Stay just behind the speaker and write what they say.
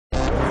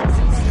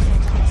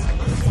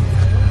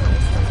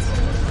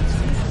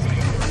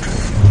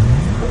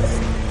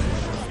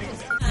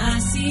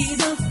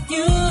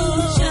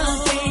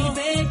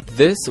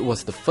This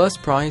was the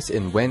first prize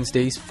in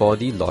Wednesday's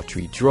 4D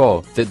lottery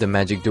draw. Did the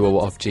magic duo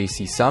of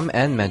JC Sum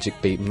and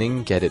Magic Babe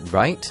Ning get it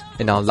right?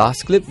 In our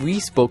last clip, we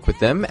spoke with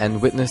them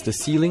and witnessed the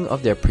sealing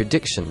of their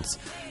predictions.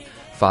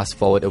 Fast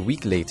forward a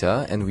week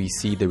later and we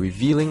see the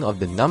revealing of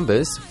the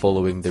numbers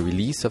following the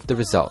release of the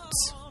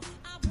results.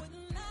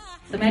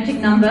 The magic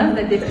number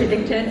that they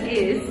predicted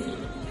is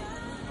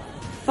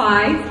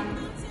 5,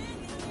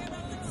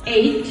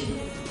 8,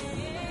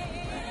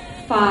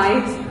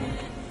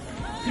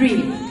 5,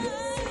 3.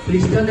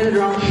 Please turn it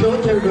around,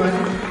 show to everyone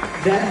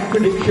that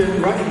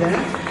prediction right there.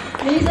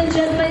 Ladies and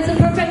gentlemen, it's a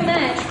perfect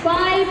match.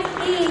 5,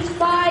 8,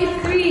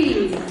 5,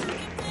 3.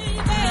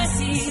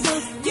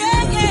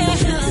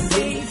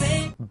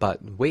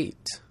 But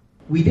wait.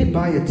 We did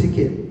buy a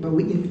ticket, but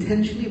we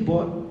intentionally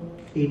bought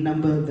a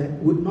number that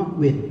would not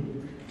win.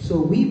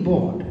 So we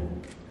bought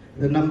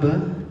the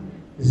number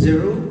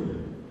 0,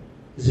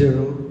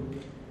 0,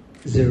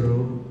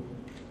 0,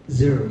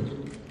 0.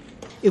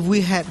 If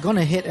we had gone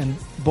ahead and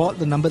bought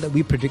the number that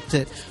we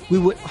predicted, we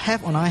would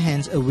have on our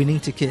hands a winning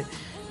ticket.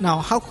 Now,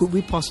 how could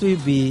we possibly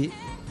be,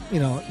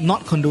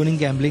 not condoning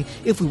gambling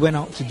if we went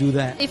out to do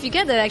that? If you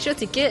get the actual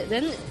ticket,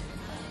 then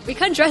we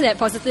can't drive that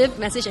positive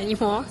message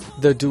anymore.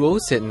 The duo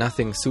said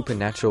nothing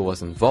supernatural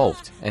was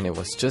involved and it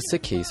was just a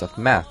case of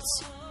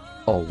maths.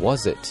 Or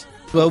was it?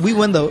 Well, we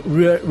weren't the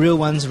real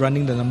ones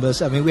running the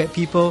numbers. I mean, we had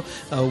people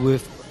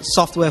with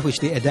software which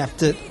they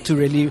adapted to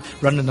really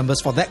run the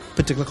numbers for that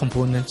particular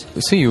component.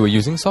 So you were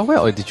using software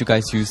or did you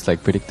guys use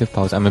predictive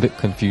powers? I'm a bit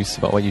confused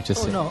about what you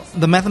just said. No,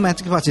 the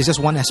mathematical part is just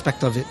one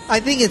aspect of it.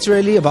 I think it's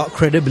really about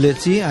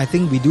credibility. I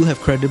think we do have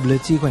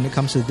credibility when it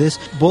comes to this.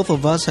 Both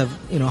of us have,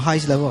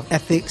 highest level of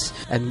ethics.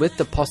 And with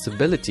the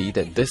possibility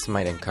that this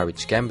might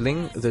encourage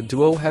gambling, the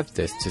duo have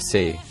this to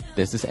say.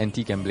 There's this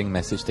anti-gambling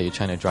message that you're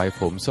trying to drive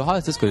home. So how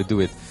is this going to do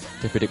with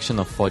the prediction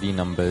of 4D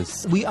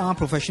numbers? We are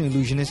professional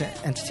illusionists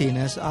and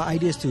entertainers. Our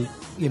idea is to,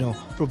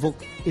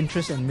 provoke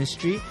interest and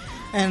mystery.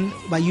 And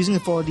by using the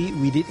 4D,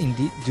 we did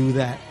indeed do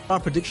that. Our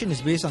prediction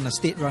is based on a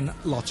state-run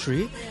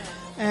lottery.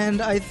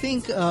 And I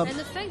think... and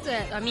the fact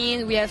that,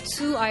 we have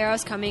 2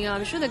 IRs coming up,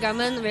 I'm sure the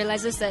government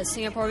realizes that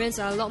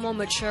Singaporeans are a lot more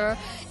mature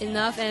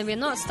enough and we're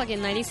not stuck in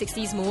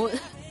 1960s mode.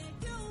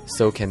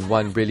 So can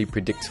one really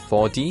predict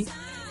 4D?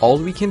 All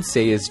we can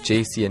say is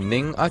JC and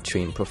Ning are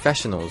trained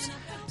professionals.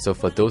 So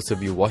for those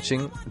of you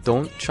watching,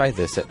 don't try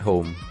this at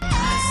home.